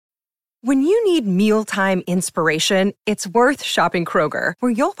When you need mealtime inspiration, it's worth shopping Kroger,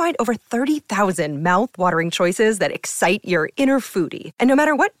 where you'll find over 30,000 mouth-watering choices that excite your inner foodie. And no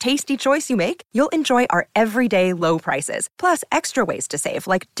matter what tasty choice you make, you'll enjoy our everyday low prices, plus extra ways to save,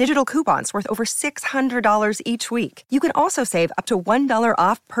 like digital coupons worth over $600 each week. You can also save up to $1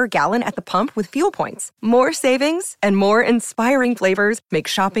 off per gallon at the pump with fuel points. More savings and more inspiring flavors make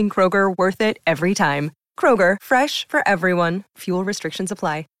shopping Kroger worth it every time. Kroger, fresh for everyone. Fuel restrictions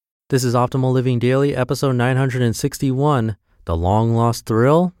apply. This is Optimal Living Daily, episode 961, The Long Lost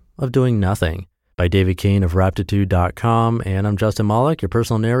Thrill of Doing Nothing, by David Kane of Raptitude.com, and I'm Justin Malik, your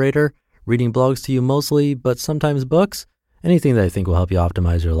personal narrator, reading blogs to you mostly, but sometimes books, anything that I think will help you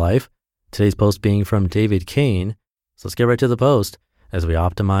optimize your life. Today's post being from David Kane, so let's get right to the post as we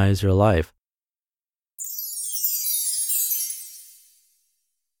optimize your life.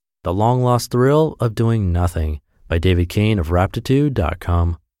 The Long Lost Thrill of Doing Nothing, by David Kane of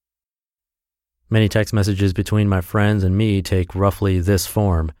Raptitude.com. Many text messages between my friends and me take roughly this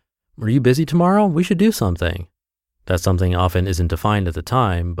form. Are you busy tomorrow? We should do something. That something often isn't defined at the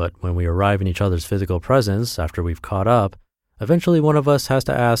time, but when we arrive in each other's physical presence after we've caught up, eventually one of us has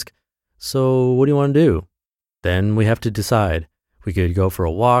to ask, so what do you want to do? Then we have to decide. We could go for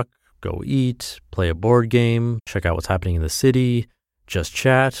a walk, go eat, play a board game, check out what's happening in the city, just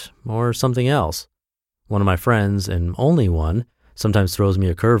chat, or something else. One of my friends, and only one, sometimes throws me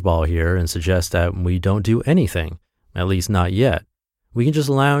a curveball here and suggests that we don't do anything, at least not yet. We can just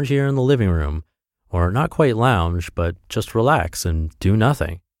lounge here in the living room, or not quite lounge, but just relax and do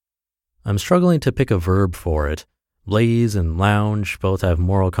nothing. I'm struggling to pick a verb for it. Laze and lounge both have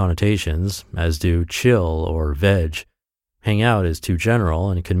moral connotations, as do chill or veg. Hang out is too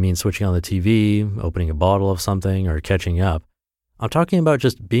general and can mean switching on the TV, opening a bottle of something, or catching up. I'm talking about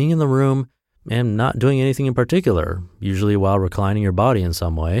just being in the room and not doing anything in particular, usually while reclining your body in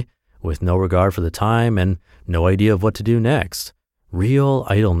some way, with no regard for the time and no idea of what to do next. Real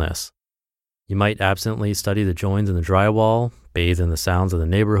idleness. You might absently study the joins in the drywall, bathe in the sounds of the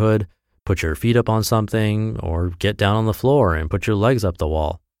neighborhood, put your feet up on something, or get down on the floor and put your legs up the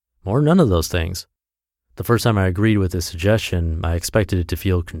wall, or none of those things. The first time I agreed with this suggestion, I expected it to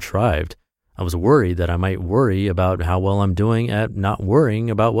feel contrived. I was worried that I might worry about how well I'm doing at not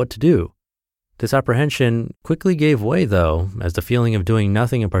worrying about what to do. This apprehension quickly gave way, though, as the feeling of doing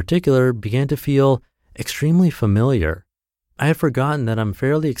nothing in particular began to feel extremely familiar. I had forgotten that I'm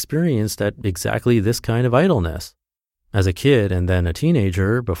fairly experienced at exactly this kind of idleness. As a kid and then a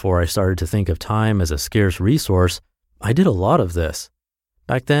teenager, before I started to think of time as a scarce resource, I did a lot of this.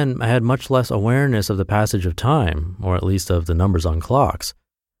 Back then, I had much less awareness of the passage of time, or at least of the numbers on clocks.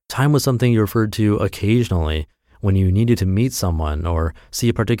 Time was something you referred to occasionally when you needed to meet someone or see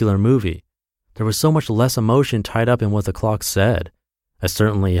a particular movie. There was so much less emotion tied up in what the clock said. I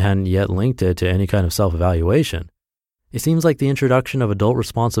certainly hadn't yet linked it to any kind of self-evaluation. It seems like the introduction of adult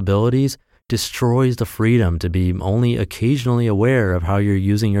responsibilities destroys the freedom to be only occasionally aware of how you're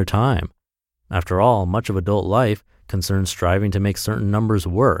using your time. After all, much of adult life concerns striving to make certain numbers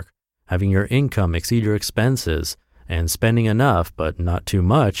work, having your income exceed your expenses, and spending enough, but not too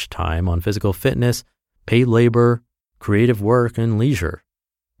much, time on physical fitness, paid labor, creative work, and leisure.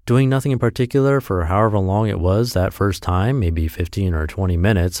 Doing nothing in particular for however long it was that first time, maybe 15 or 20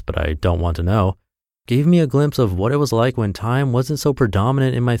 minutes, but I don't want to know, gave me a glimpse of what it was like when time wasn't so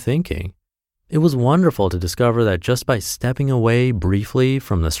predominant in my thinking. It was wonderful to discover that just by stepping away briefly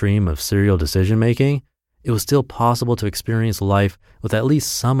from the stream of serial decision-making, it was still possible to experience life with at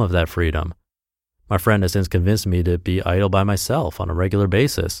least some of that freedom. My friend has since convinced me to be idle by myself on a regular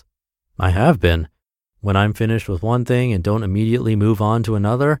basis. I have been. When I'm finished with one thing and don't immediately move on to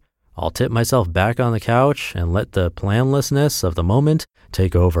another, I'll tip myself back on the couch and let the planlessness of the moment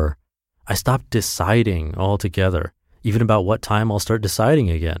take over. I stop deciding altogether, even about what time I'll start deciding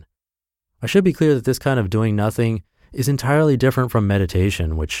again. I should be clear that this kind of doing nothing is entirely different from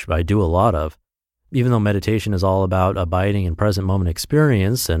meditation, which I do a lot of. Even though meditation is all about abiding in present moment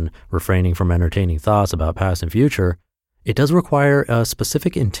experience and refraining from entertaining thoughts about past and future, it does require a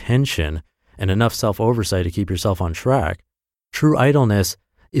specific intention and enough self-oversight to keep yourself on track. True idleness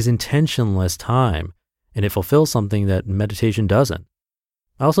is intentionless time, and it fulfills something that meditation doesn't.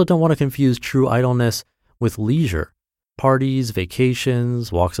 I also don't want to confuse true idleness with leisure. Parties,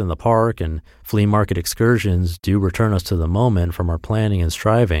 vacations, walks in the park, and flea market excursions do return us to the moment from our planning and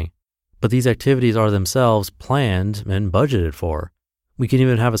striving. But these activities are themselves planned and budgeted for. We can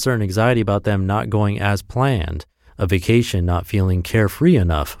even have a certain anxiety about them not going as planned, a vacation not feeling carefree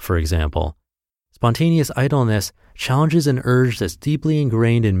enough, for example. Spontaneous idleness challenges an urge that's deeply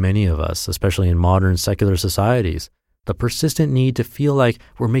ingrained in many of us, especially in modern secular societies, the persistent need to feel like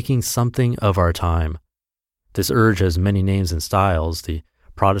we're making something of our time. This urge has many names and styles: the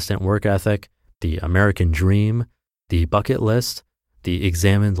Protestant work ethic, the American dream, the bucket list, the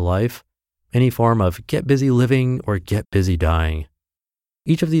examined life, any form of get busy living or get busy dying.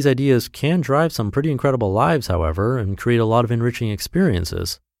 Each of these ideas can drive some pretty incredible lives, however, and create a lot of enriching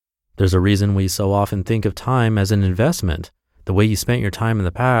experiences. There's a reason we so often think of time as an investment. The way you spent your time in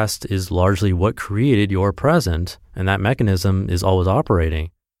the past is largely what created your present, and that mechanism is always operating.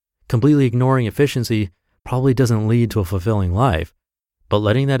 Completely ignoring efficiency probably doesn't lead to a fulfilling life, but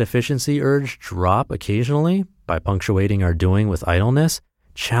letting that efficiency urge drop occasionally by punctuating our doing with idleness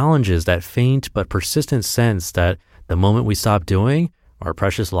challenges that faint but persistent sense that the moment we stop doing, our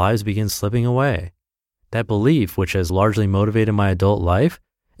precious lives begin slipping away. That belief, which has largely motivated my adult life,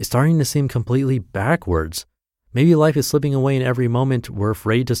 is starting to seem completely backwards. Maybe life is slipping away in every moment we're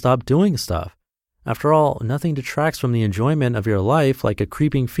afraid to stop doing stuff. After all, nothing detracts from the enjoyment of your life like a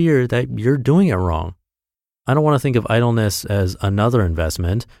creeping fear that you're doing it wrong. I don't want to think of idleness as another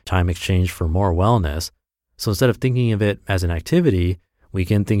investment, time exchanged for more wellness. So instead of thinking of it as an activity, we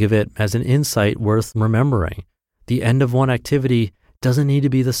can think of it as an insight worth remembering. The end of one activity doesn't need to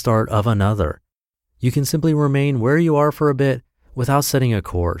be the start of another. You can simply remain where you are for a bit without setting a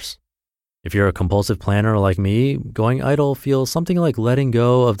course. If you're a compulsive planner like me, going idle feels something like letting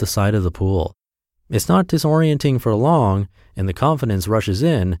go of the side of the pool. It's not disorienting for long, and the confidence rushes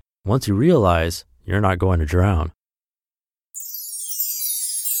in once you realize you're not going to drown.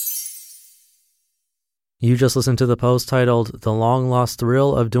 You just listened to the post titled The Long Lost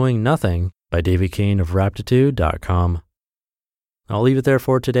Thrill of Doing Nothing by David Kane of Raptitude.com. I'll leave it there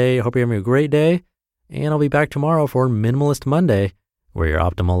for today. Hope you're having a great day, and I'll be back tomorrow for Minimalist Monday, where your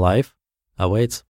optimal life awaits.